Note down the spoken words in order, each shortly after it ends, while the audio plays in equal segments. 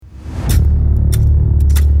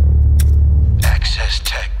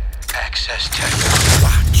Access Tech.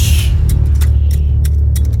 Watch.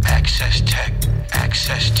 Access Tech.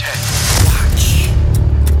 Access Tech. Watch.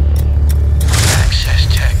 Access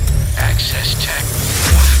Tech. Access Tech.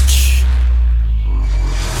 Watch.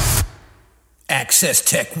 Access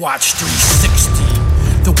Tech Watch 360.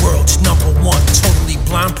 The world's #1 totally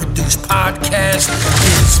blind produced podcast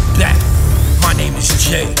is back. My name is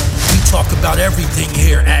Jay. We talk about everything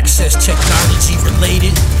here, access technology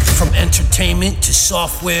related, from entertainment to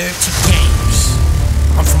software to games.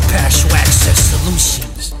 I'm from Partial Access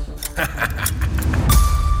Solutions.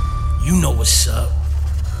 You know what's up.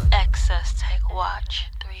 Access Tech Watch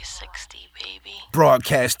 360, baby.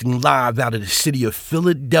 Broadcasting live out of the city of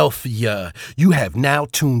Philadelphia, you have now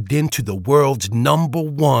tuned into the world's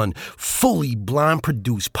 #1 fully blind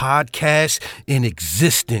produced podcast in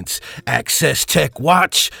existence, Access Tech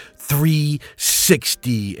Watch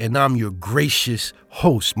 360, and I'm your gracious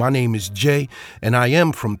host. My name is Jay, and I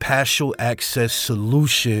am from Partial Access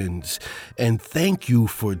Solutions, and thank you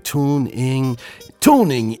for tuning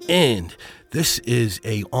in. This is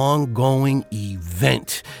an ongoing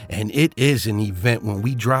event, and it is an event when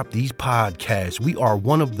we drop these podcasts. We are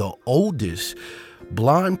one of the oldest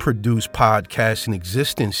blind produced podcasts in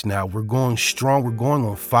existence now. We're going strong. We're going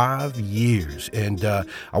on 5 years, and I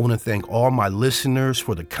want to thank all my listeners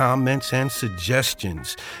for the comments and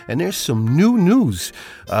suggestions. And there's some new news.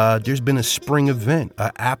 There's been a spring event,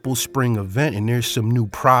 an Apple spring event, and there's some new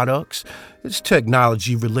products. It's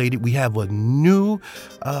technology related. We have a new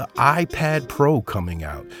iPad Pro coming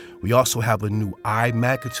out. We also have a new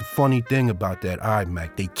iMac. It's a funny thing about that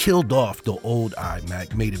iMac. They killed off the old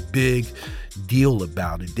iMac, made a big deal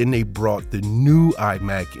about it. Then they brought the new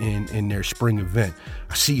iMac in their spring event.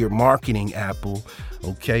 I see your marketing, Apple.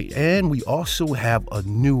 Okay. And we also have a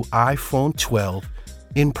new iPhone 12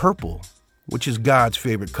 in purple, which is God's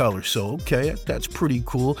favorite color. So, okay, that's pretty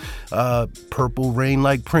cool. Purple rain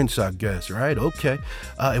like Prince, I guess, right? Okay.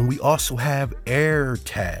 And we also have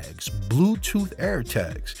AirTags, Bluetooth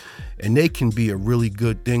AirTags. And they can be a really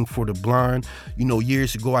good thing for the blind. You know,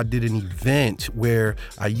 years ago, I did an event where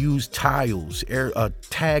I used tiles,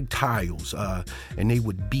 tag tiles, and they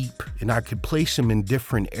would beep, and I could place them in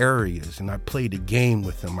different areas, and I played a game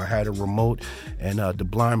with them. I had a remote, and the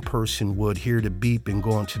blind person would hear the beep and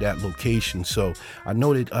go into that location. So I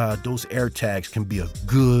know that those AirTags can be a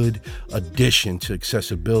good addition to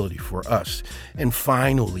accessibility for us. And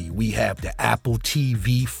finally, we have the Apple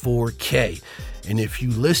TV 4K. And if you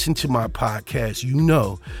listen to my podcast, you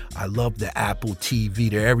know I love the Apple TV.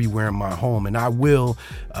 They're everywhere in my home. And I will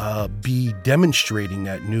be demonstrating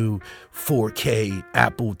that new 4K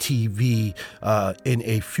Apple TV in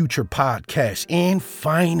a future podcast. And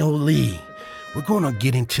finally, we're going to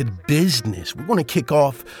get into the business. We're going to kick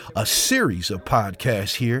off a series of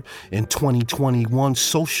podcasts here in 2021,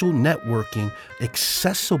 social networking,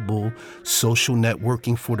 accessible social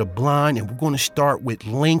networking for the blind. And we're going to start with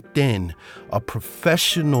LinkedIn, a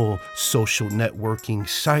professional social networking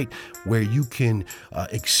site where you can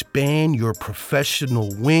expand your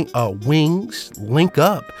professional wings, link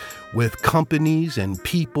up with companies and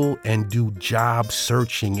people, and do job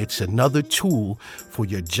searching. It's another tool for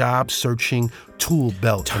your job searching tool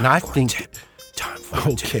belt. And I think,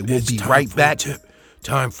 okay, we'll be right back.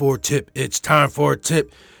 Time for a tip. It's time for a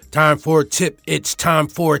tip. Time for a tip. It's time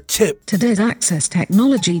for a tip. Today's Access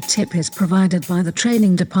Technology tip is provided by the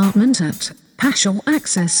training department at Partial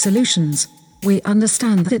Access Solutions. We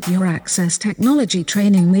understand that your access technology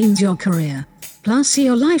training means your career, plus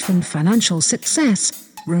your life and financial success.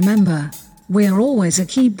 Remember, we're always a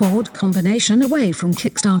keyboard combination away from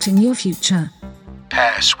kickstarting your future.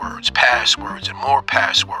 Passwords, and more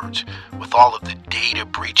passwords. With all of the data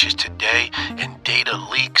breaches today and data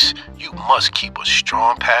leaks, you must keep a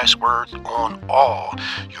strong password on all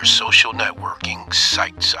your social networking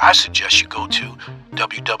sites. I suggest you go to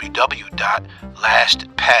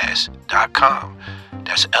www.lastpass.com.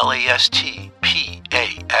 That's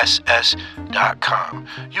LASTPASS.com.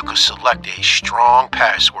 You can select a strong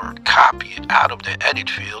password, copy it out of the edit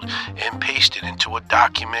field, and paste it into a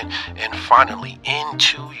document, and finally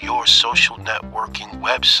into your social networking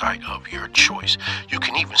website of your choice. You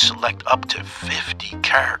can even select up to 50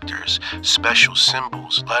 characters, special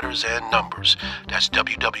symbols, letters, and numbers. That's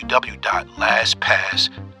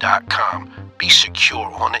www.lastpass.com. Be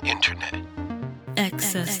secure on the internet.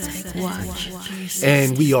 Access Tech Watch.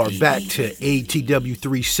 And we are back to ATW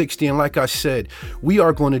 360. And like I said, we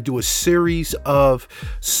are going to do a series of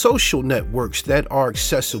social networks that are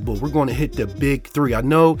accessible. We're going to hit the big three. I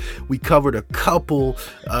know we covered a couple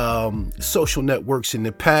social networks in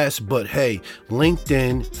the past, but hey,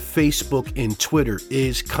 LinkedIn, Facebook, and Twitter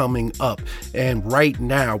is coming up. And right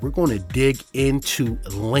now, we're going to dig into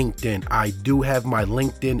LinkedIn. I do have my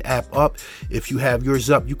LinkedIn app up. If you have yours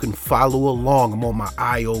up, you can follow along. I'm on my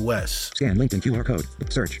iOS. Scan LinkedIn QR code.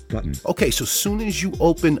 Search button. Okay, so soon as you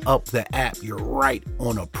open up the app, you're right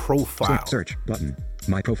on a profile. Search button.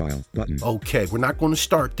 My profile button. Okay, we're not going to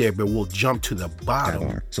start there, but we'll jump to the bottom. Tab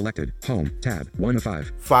bar. Selected. Home. Tab. 1 of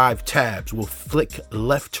 5. 5 tabs. We'll flick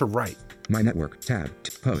left to right. My network. Tab.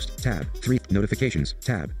 Post. Tab. 3. Notifications.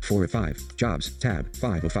 Tab. 4 of 5. Jobs. Tab.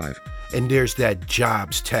 5 of 5. And there's that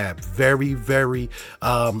jobs tab. Very, very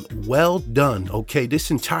well done. Okay,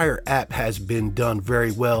 this entire app has been done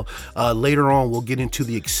very well. Later on, we'll get into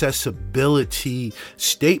the accessibility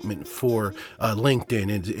statement for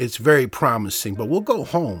LinkedIn. And it's very promising, but we'll go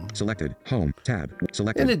home. Selected. Home. Tab.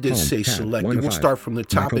 Selected. And it did home, say tab, selected. We'll start from the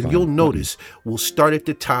top, and you'll notice we'll start at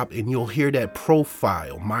the top, and you'll hear that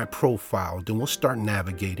profile, my profile. Then we'll start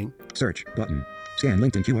navigating. Search button. Scan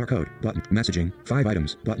LinkedIn QR code button. Messaging. 5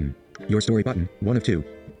 items button. Your story button. 1 of 2.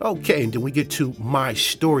 Okay, and then we get to my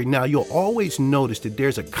story. Now, you'll always notice that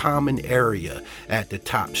there's a common area at the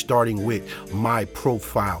top, starting with my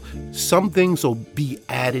profile. Some things will be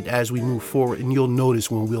added as we move forward, and you'll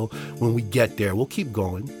notice when we get there. We'll keep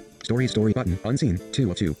going. Story button. Unseen.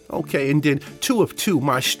 2 of 2. Okay, and then 2 of 2,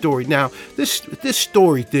 my story. Now, this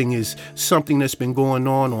story thing is something that's been going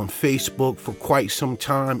on Facebook for quite some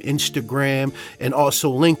time, Instagram, and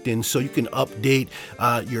also LinkedIn. So you can update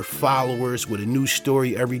your followers with a new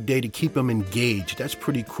story every day to keep them engaged. That's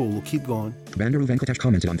pretty cool. We'll keep going. Bandaru Venkatesh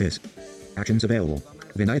commented on this. Actions available.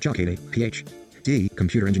 Vinay Chalkade, Ph.D.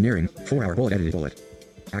 Computer Engineering, 4-hour bullet edited bullet.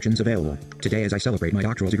 Actions available. Today, as I celebrate my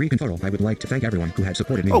doctoral degree conferral, I would like to thank everyone who had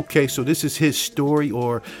supported me. Okay, so this is his story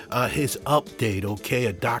or his update, okay?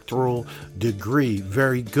 A doctoral degree.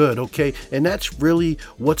 Very good, okay? And that's really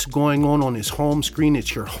what's going on his home screen.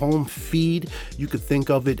 It's your home feed. You could think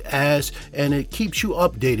of it as, and it keeps you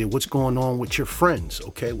updated what's going on with your friends,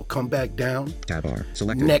 okay? We'll come back down. Tab bar.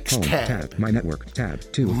 Selected. Next home, tab. My network. Tab.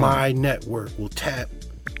 2 of 5. My network. We'll tap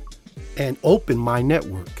and open my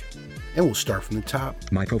network. And we'll start from the top.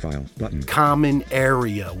 My profile button. Common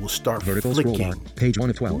area. We'll start Vertical flicking. scroll bar. Page 1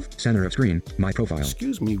 of 12. Center of screen. My profile.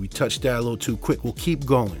 Excuse me, we touched that a little too quick. We'll keep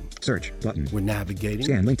going. Search button. We're navigating.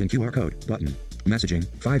 Scan LinkedIn QR code button. Messaging.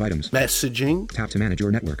 5 items. Messaging. Tap to manage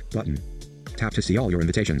your network button. Tap to see all your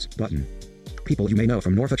invitations button. People you may know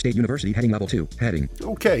from Norfolk State University heading level 2 heading.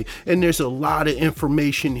 Okay, and there's a lot of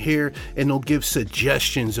information here, and they'll give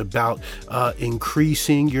suggestions about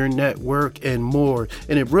increasing your network and more,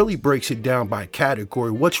 and it really breaks it down by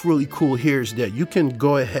category. What's really cool here is that you can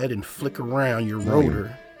go ahead and flick around your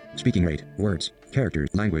rotor. Speaking rate, words, characters,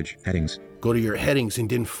 language, headings. Go to your headings and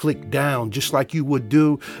then flick down just like you would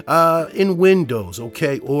do in Windows,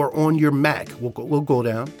 okay, or on your Mac. We'll go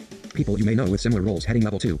down. People you may know with similar roles heading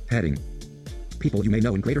level 2 heading. People you may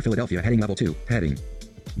know in Greater Philadelphia heading level 2 heading.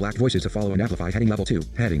 Black voices to follow and amplify heading level 2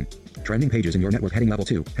 heading. Trending pages in your network heading level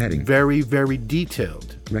 2 heading. Very, very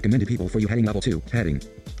detailed. Recommended people for you heading level 2 heading.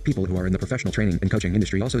 People who are in the professional training and coaching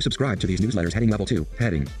industry also subscribe to these newsletters heading level 2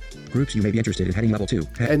 heading. Groups you may be interested in heading level 2.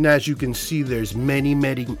 And as you can see, there's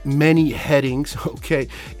many headings, okay,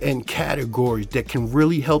 and categories that can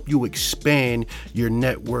really help you expand your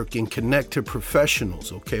network and connect to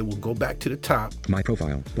professionals, okay? We'll go back to the top. My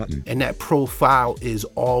profile button. And that profile is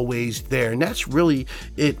always there. And that's really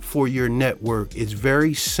it for your network. It's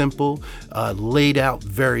very simple, laid out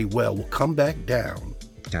very well. We'll come back down.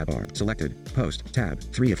 Tab bar. Selected. Post. Tab.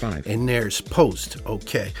 3 of 5. And there's post.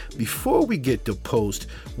 Okay. Before we get to post,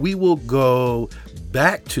 we will go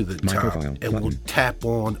back to the My top profile and button. we'll tap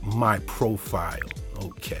on my profile.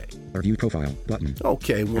 Okay. Or view profile button.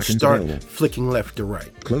 Okay. We'll Actions start available. flicking left to right.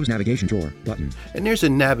 Close navigation drawer button. And there's a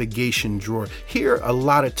navigation drawer. Here, a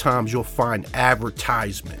lot of times you'll find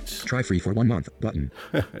advertisements. Try free for 1 month button.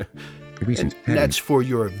 Recent. And heading. that's for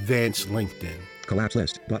your advanced LinkedIn. Collapse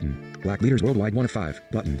list button. Black leaders worldwide 1 of 5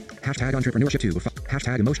 button. Hashtag entrepreneurship 2 of 5.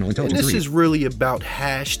 Hashtag emotional And intelligence this 3. is really about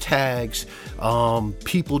hashtags,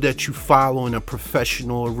 people that you follow in a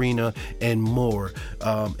professional arena, and more.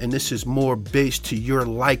 And this is more based to your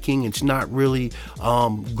liking. It's not really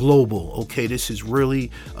global, okay? This is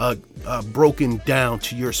really broken down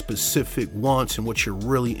to your specific wants and what you're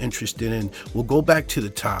really interested in. We'll go back to the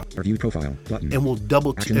top. Or view profile button. And we'll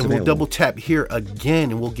double Actions available. tap here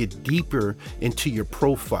again, and we'll get deeper into your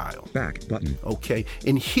profile. Back button. Okay,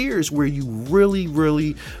 and here's where you really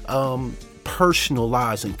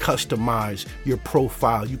personalize and customize your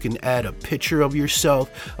profile. You can add a picture of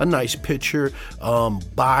yourself, a nice picture,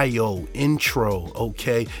 bio, intro.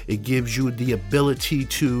 Okay, it gives you the ability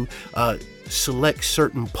to select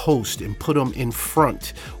certain posts and put them in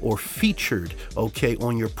front or featured, okay,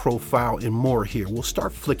 on your profile, and more here. We'll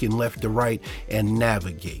start flicking left to right and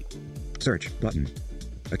navigate. Search button.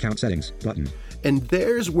 Account settings button. And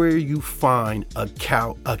there's where you find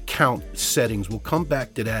account settings. We'll come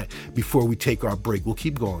back to that before we take our break. We'll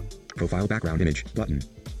keep going. Profile background image button.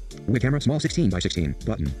 With camera small 16:16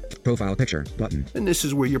 button. Profile picture button. And this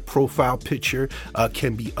is where your profile picture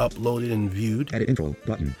can be uploaded and viewed. Edit intro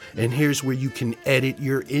button. And here's where you can edit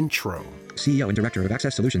your intro. CEO and Director of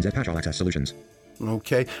Access Solutions at Paschal Access Solutions.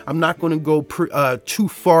 Okay, I'm not going to go too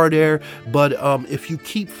far there, but if you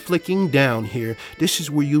keep flicking down here, this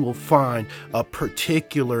is where you will find a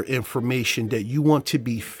particular information that you want to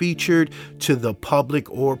be featured to the public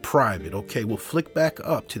or private. Okay, we'll flick back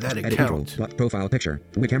up to that Edit account. Intro, profile picture,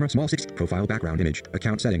 with camera small 6, profile background image,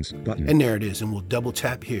 account settings button. And there it is, and we'll double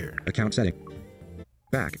tap here. Account setting.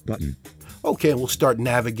 Back button. Okay, we'll start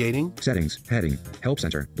navigating. Settings, heading, help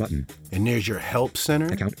center button. And there's your help center.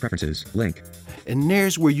 Account preferences, link. And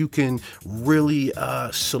there's where you can really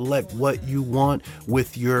select what you want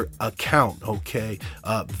with your account, okay?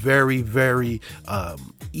 Very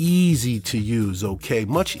easy to use, okay?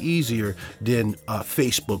 Much easier than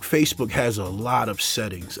Facebook. Facebook has a lot of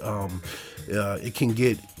settings. It can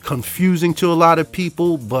get confusing to a lot of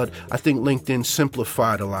people, but I think LinkedIn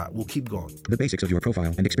simplified a lot. We'll keep going. The basics of your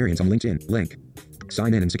profile and experience on LinkedIn, link.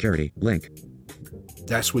 Sign in and security, link.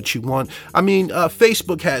 That's what you want. I mean,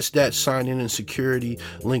 Facebook has that sign in and security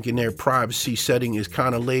link in their privacy setting is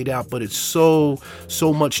kind of laid out, but it's so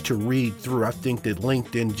much to read through. I think that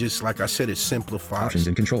LinkedIn, just like I said, it simplifies. Options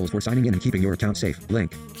and controls for signing in and keeping your account safe,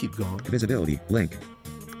 link. Keep going. Visibility, link.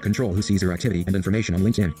 Control who sees your activity and information on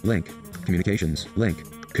LinkedIn, link. Communications, link.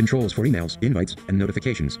 Controls for emails, invites, and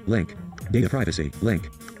notifications, link. Data privacy, link.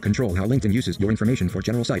 Control how LinkedIn uses your information for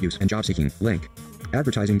general site use and job seeking, link.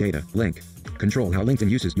 Advertising data, link. Control how LinkedIn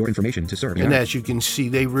uses your information to serve. And as you can see,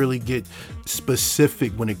 they really get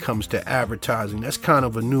specific when it comes to advertising. That's kind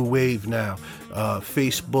of a new wave now.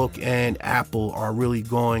 Facebook and Apple are really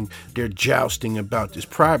they're jousting about this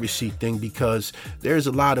privacy thing because there's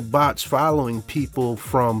a lot of bots following people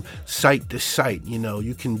from site to site. You know,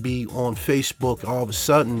 you can be on Facebook, all of a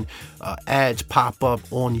sudden ads pop up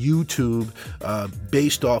on YouTube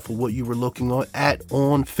based off of what you were looking on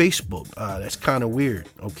Facebook. That's kind of weird,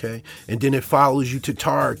 okay? And then it follows you to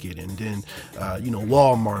Target and then,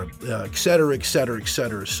 Walmart, et cetera, et cetera, et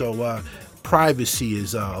cetera. So privacy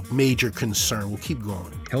is a major concern. We'll keep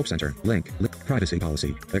going. Help center, link. Privacy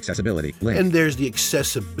policy, accessibility, link. And there's the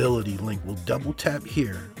accessibility link. We'll double tap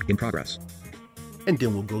here. In progress. And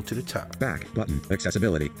then we'll go to the top. Back button,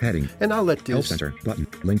 accessibility, heading. And I'll let this Help center button,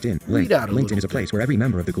 LinkedIn, link. LinkedIn is a place where every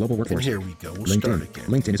member of the global workforce. And here we go. We'll LinkedIn. Start again.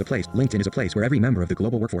 LinkedIn is a place where every member of the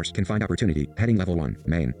global workforce can find opportunity. Heading level 1,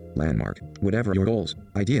 main, landmark. Whatever your goals,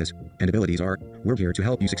 ideas, and abilities are, we're here to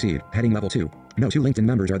help you succeed. Heading level 2. No two LinkedIn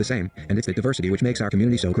members are the same, and it's the diversity which makes our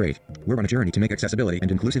community so great. We're on a journey to make accessibility and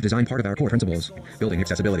inclusive design part of our core principles. Building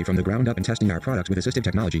accessibility from the ground up and testing our products with assistive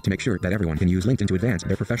technology to make sure that everyone can use LinkedIn to advance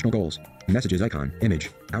their professional goals. Messages icon,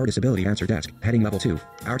 image. Our disability answer desk, heading level 2.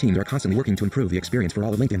 Our teams are constantly working to improve the experience for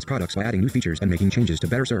all of LinkedIn's products by adding new features and making changes to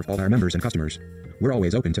better serve all our members and customers. We're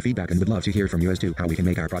always open to feedback and would love to hear from you as to how we can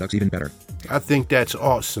make our products even better. I think that's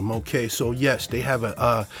awesome. Okay, so yes, they have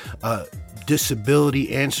a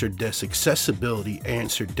disability answer desk, accessibility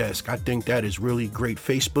answer desk. I think that is really great.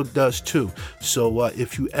 Facebook does too. So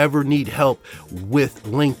if you ever need help with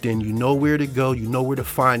LinkedIn, you know where to go, you know where to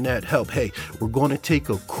find that help. Hey, we're going to take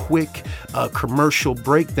a quick commercial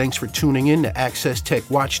break. Thanks for tuning in to Access Tech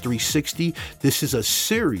Watch 360. This is a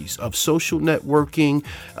series of social networking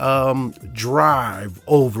drive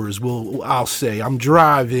overs. I'll say I'm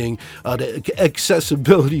driving the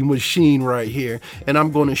accessibility machine right here, and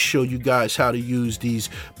I'm going to show you guys how to use these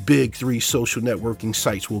big 3 social networking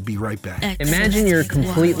sites. We'll be right back. Imagine you're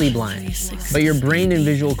completely blind, but your brain and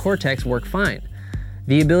visual cortex work fine.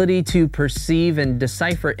 The ability to perceive and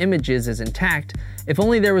decipher images is intact, if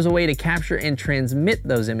only there was a way to capture and transmit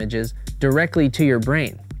those images directly to your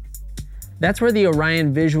brain. That's where the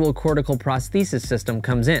Orion Visual Cortical Prosthesis System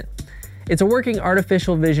comes in. It's a working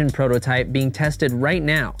artificial vision prototype being tested right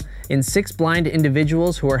now in 6 blind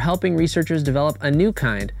individuals who are helping researchers develop a new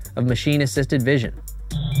kind of machine-assisted vision.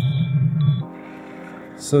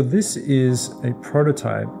 So this is a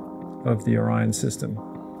prototype of the Orion system.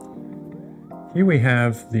 Here we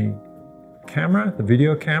have the camera, the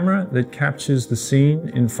video camera that captures the scene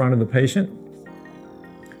in front of the patient.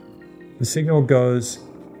 The signal goes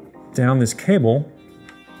down this cable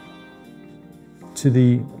to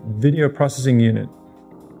the video processing unit,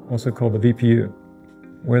 also called the VPU,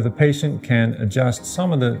 where the patient can adjust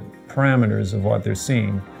some of the parameters of what they're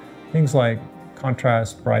seeing, things like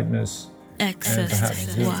contrast, brightness,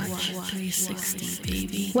 Access Watch 360,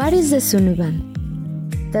 baby. What is the Sunuban?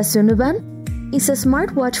 The Sunuban is a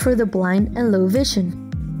smartwatch for the blind and low vision.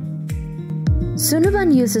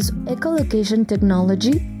 Sunuban uses echolocation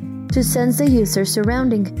technology to sense the user's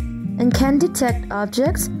surrounding and can detect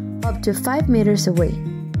objects up to 5 meters away.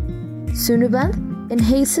 Sunuban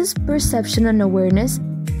enhances perception and awareness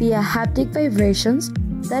via haptic vibrations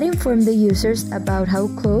that inform the users about how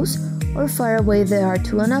close or far away they are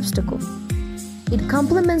to an obstacle. It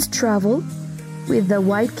complements travel with the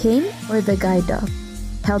white cane or the guide dog,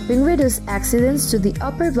 helping reduce accidents to the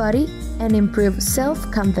upper body and improve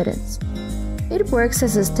self-confidence. It works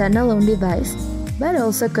as a standalone device, but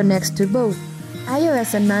also connects to both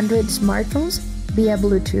iOS and Android smartphones via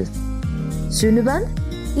Bluetooth. Sunuban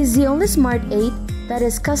is the only smart aid that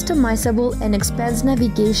is customizable and expands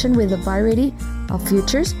navigation with a variety of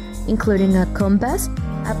features, including a compass,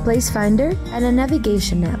 a place finder, and a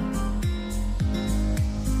navigation app.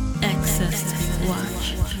 Access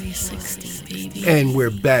Watch 360, baby. And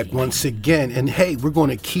we're back once again. And hey, we're going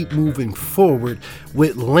to keep moving forward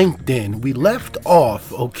with LinkedIn. We left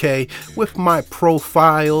off, okay, with my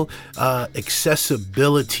profile,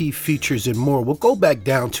 accessibility features, and more. We'll go back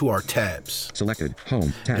down to our tabs. Selected.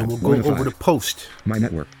 Home. Tab. And we'll 1 of go over 5. to post. My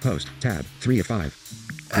network. Post. Tab. 3 of 5.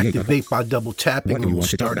 Create Activate by double tapping, What do and you we'll want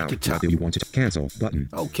to talk start at about? the top. What do you want to cancel button?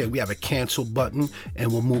 Okay, we have a cancel button, and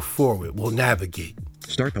we'll move forward. We'll navigate.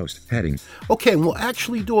 Start post. Heading. Okay, and we'll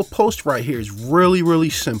actually do a post right here. It's really, really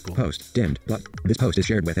simple. Post. Dimmed. But this post is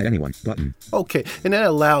shared with anyone. Button. Okay, and that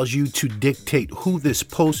allows you to dictate who this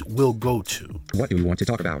post will go to. What do you want to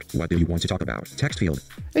talk about? What do you want to talk about? Text field.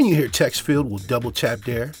 And you hear text field, we'll double tap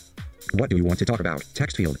there. What do you want to talk about?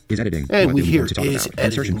 Text field is editing. And what we do you hear want to talk is about? editing.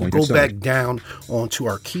 Insertion We'll point go of start. back down onto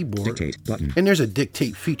our keyboard. Dictate button. And there's a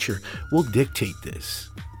dictate feature. We'll dictate this.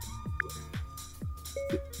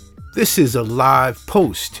 This is a live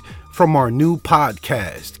post from our new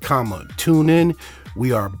podcast, tune in.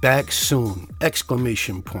 We are back soon!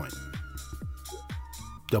 Exclamation point.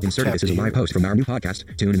 Double Insert tap this is a here. live post from our new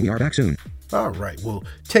podcast. Tune in. We are back soon. All right, we'll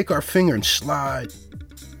take our finger and slide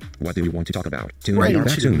What do you want to talk about? Tune right in. We are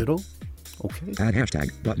back into the soon. middle. Okay. Add hashtag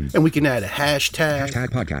button. And we can add a hashtag. Hashtag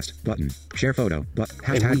podcast button. Share photo.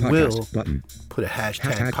 Hashtag And we podcast will button. Put a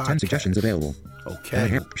hashtag, Hashtag 10 podcast. suggestions available.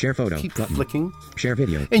 Okay. Share photo. Keep button. flicking. Share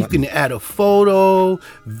video. And you button. can add a photo,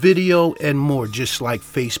 video, and more, just like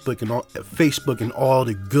Facebook and all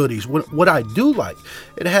the goodies. What I do like,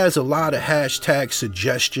 it has a lot of hashtag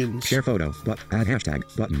suggestions. Share photo. Add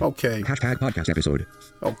hashtag button. Okay. Hashtag podcast episode.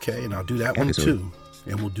 Okay, and I'll do that one Episode. too.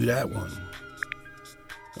 And we'll do that one.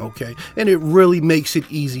 Okay. And it really makes it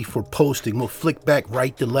easy for posting. We'll flick back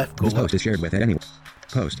right to left, go This up. post is shared with anyone.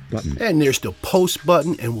 Post button. And there's the post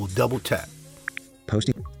button, and we'll double tap.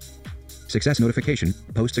 Posting. Success notification.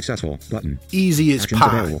 Post successful button. Easy as Actions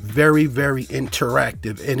pie. available. Very, very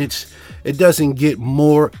interactive. And it doesn't get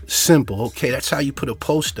more simple. Okay, that's how you put a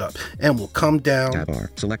post up. And we'll come down Tab bar.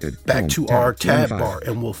 Selected. back Home. to our tab 1 of 5. bar,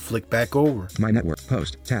 and we'll flick back over. My network.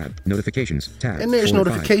 Post. Tab. Notifications. Tab. And there's 4 of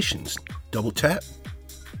 5. notifications. Double tap,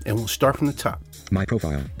 and we'll start from the top. My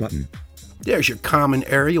profile button. There's your common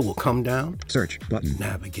area. We'll come down, Search button.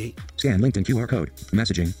 navigate. Scan LinkedIn QR code.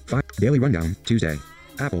 Messaging. Daily rundown. Tuesday.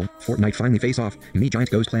 Apple. Fortnite finally face off. Me Giant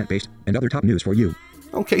goes plant-based. And other top news for you.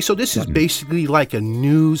 Okay, so this is Button. basically like a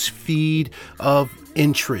news feed of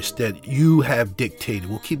interest that you have dictated.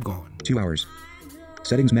 We'll keep going. 2 hours.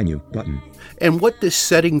 Settings menu button. And what this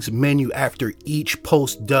settings menu after each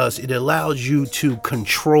post does, it allows you to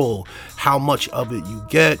control how much of it you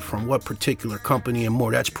get from what particular company and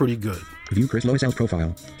more. That's pretty good. View Chris Loisel's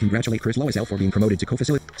profile. Congratulate Chris Loisel for being promoted to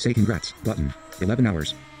co-facilitator. Say congrats button. 11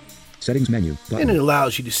 hours. Settings menu button. And it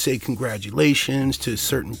allows you to say congratulations to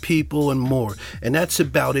certain people and more. And that's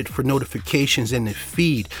about it for notifications in the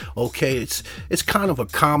feed. Okay, it's kind of a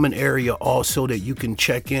common area also that you can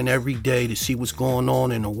check in every day to see what's going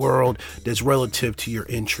on in the world that's relative to your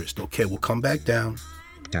interest. Okay, we'll come back down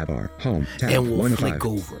Tab bar. Home. Tab. and we'll 1 of flick 5.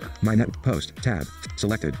 over. My net post. Tab.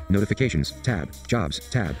 Selected. Notifications. Tab. Jobs.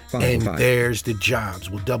 Tab. 5 And of 5. there's the jobs.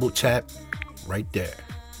 We'll double tap right there.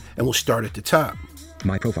 And we'll start at the top.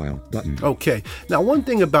 My profile button. Okay. Now, one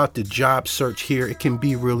thing about the job search here, it can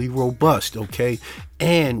be really robust, okay?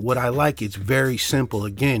 And what I like, it's very simple.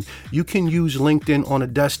 Again, you can use LinkedIn on a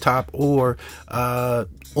desktop or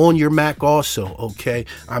on your Mac also, okay?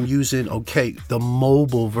 I'm using, the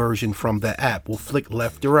mobile version from the app. We'll flick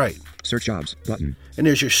left to right. Search jobs button. And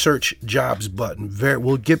there's your search jobs button.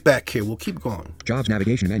 We'll get back here. We'll keep going. Jobs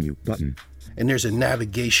navigation menu button. And there's a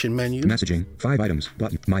navigation menu. Messaging, 5 items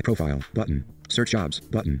button. My profile button. Search jobs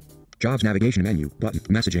button. Jobs navigation menu button.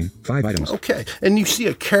 Messaging, 5 items. Okay. And you see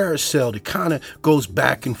a carousel that kind of goes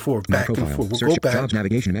back and forth, My back profile. and forth. We'll Search go back. jobs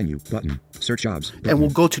navigation menu button. Search jobs button. And we'll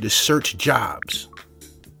go to the search jobs.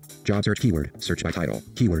 Job search keyword. Search by title.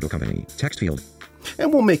 Keyword or company. Text field.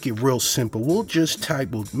 And we'll make it real simple. We'll just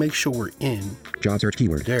we'll make sure we're in. Job search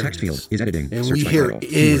keyword. There Text it field is. is editing. And Search we by hear title.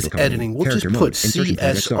 is Keyword or company. editing. We'll Character just mode. put Insertion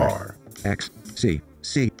tag CSR. X, C,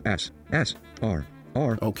 C, S, S, R,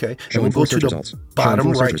 R. Okay. And Showing we'll go 4 to search the results. bottom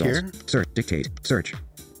Showing 4 right search here. results. Search, dictate, search.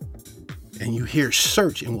 And you hear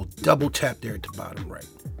search, and we'll double tap there at the bottom right.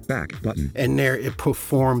 Back button. And there it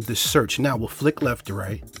performed the search. Now we'll flick left to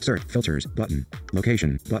right. Search filters button.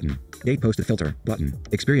 Location button. Date posted filter button.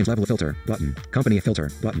 Experience level filter button. Company filter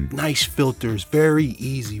button. Nice filters, very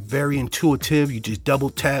easy, very intuitive. You just double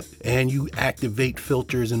tap and you activate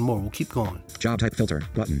filters and more. We'll keep going. Job type filter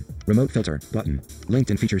button. Remote filter button.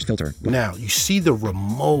 LinkedIn features filter button. Now you see the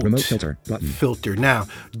remote filter button. filter. Now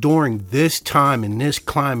during this time in this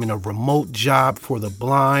climate, a remote job for the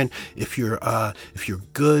blind. If you're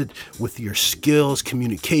good with your skills,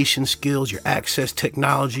 communication skills, your access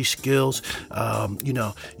technology skills,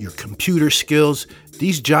 your computer skills,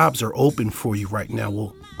 these jobs are open for you right now.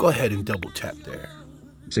 We'll go ahead and double tap there.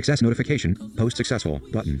 Success notification. Post successful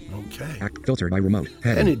button. Okay. Filtered by remote.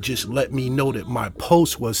 Heading. And it just let me know that my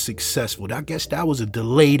post was successful. I guess that was a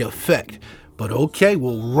delayed effect. But okay,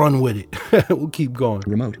 we'll run with it. We'll keep going.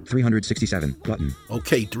 Remote 367 button.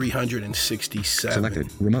 Okay, 367. Selected.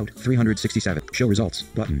 Remote 367. Show results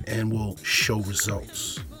button. And we'll show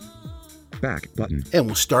results. Back button. And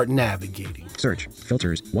we'll start navigating. Search.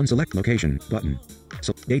 Filters. 1 select location button.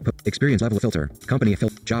 So date experience level filter. Company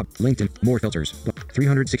job. LinkedIn. More filters.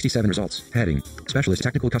 367 results. Heading. Specialist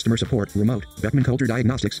technical customer support. Remote. Beckman Coulter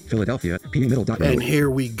Diagnostics. Philadelphia. PD Middle. And here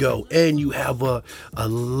we go. And you have a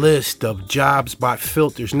list of jobs by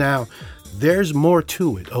filters. Now, there's more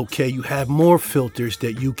to it, okay? You have more filters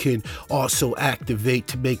that you can also activate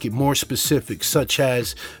to make it more specific, such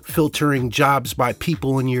as filtering jobs by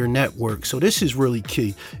people in your network. So this is really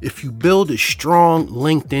key. If you build a strong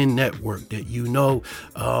LinkedIn network that you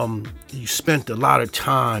spent a lot of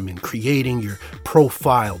time in creating your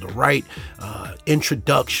profile, the right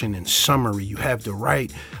introduction and summary, you have the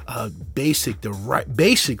right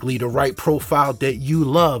basically the right profile that you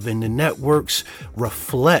love, and the networks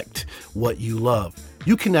reflect what you love.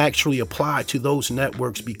 You can actually apply to those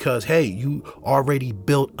networks because, hey, you already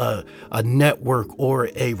built a network or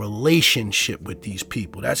a relationship with these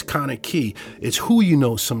people. That's kind of key. It's who you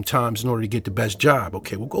know sometimes in order to get the best job.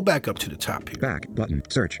 Okay, we'll go back up to the top here. Back button.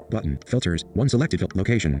 Search button. Filters. 1 selected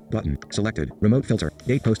location button. Selected. Remote filter.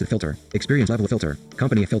 Date posted filter. Experience level filter.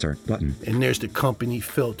 Company filter button. And there's the company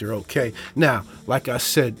filter. Okay. Now, like I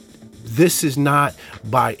said, this is not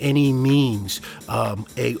by any means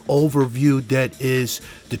a overview that is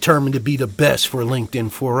determined to be the best for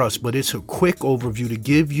LinkedIn for us, but it's a quick overview to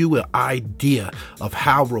give you an idea of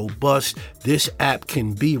how robust this app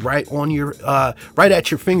can be right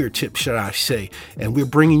at your fingertips, should I say. And we're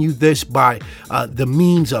bringing you this by the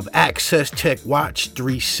means of Access Tech Watch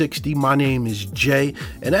 360. My name is Jay,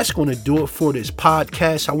 and that's going to do it for this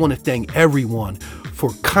podcast. I want to thank everyone for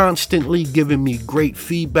constantly giving me great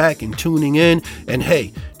feedback and tuning in. And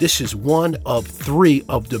hey, this is one of 3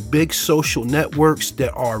 of the big social networks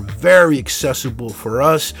that are very accessible for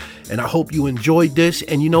us. And I hope you enjoyed this.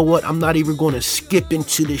 And you know what? I'm not even going to skip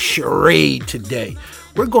into the charade today.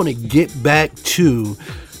 We're going to get back to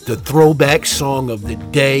the throwback song of the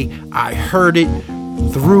day. I heard it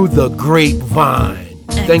through the grapevine.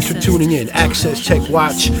 Thanks for tuning in. Access Tech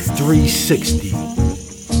Watch 360.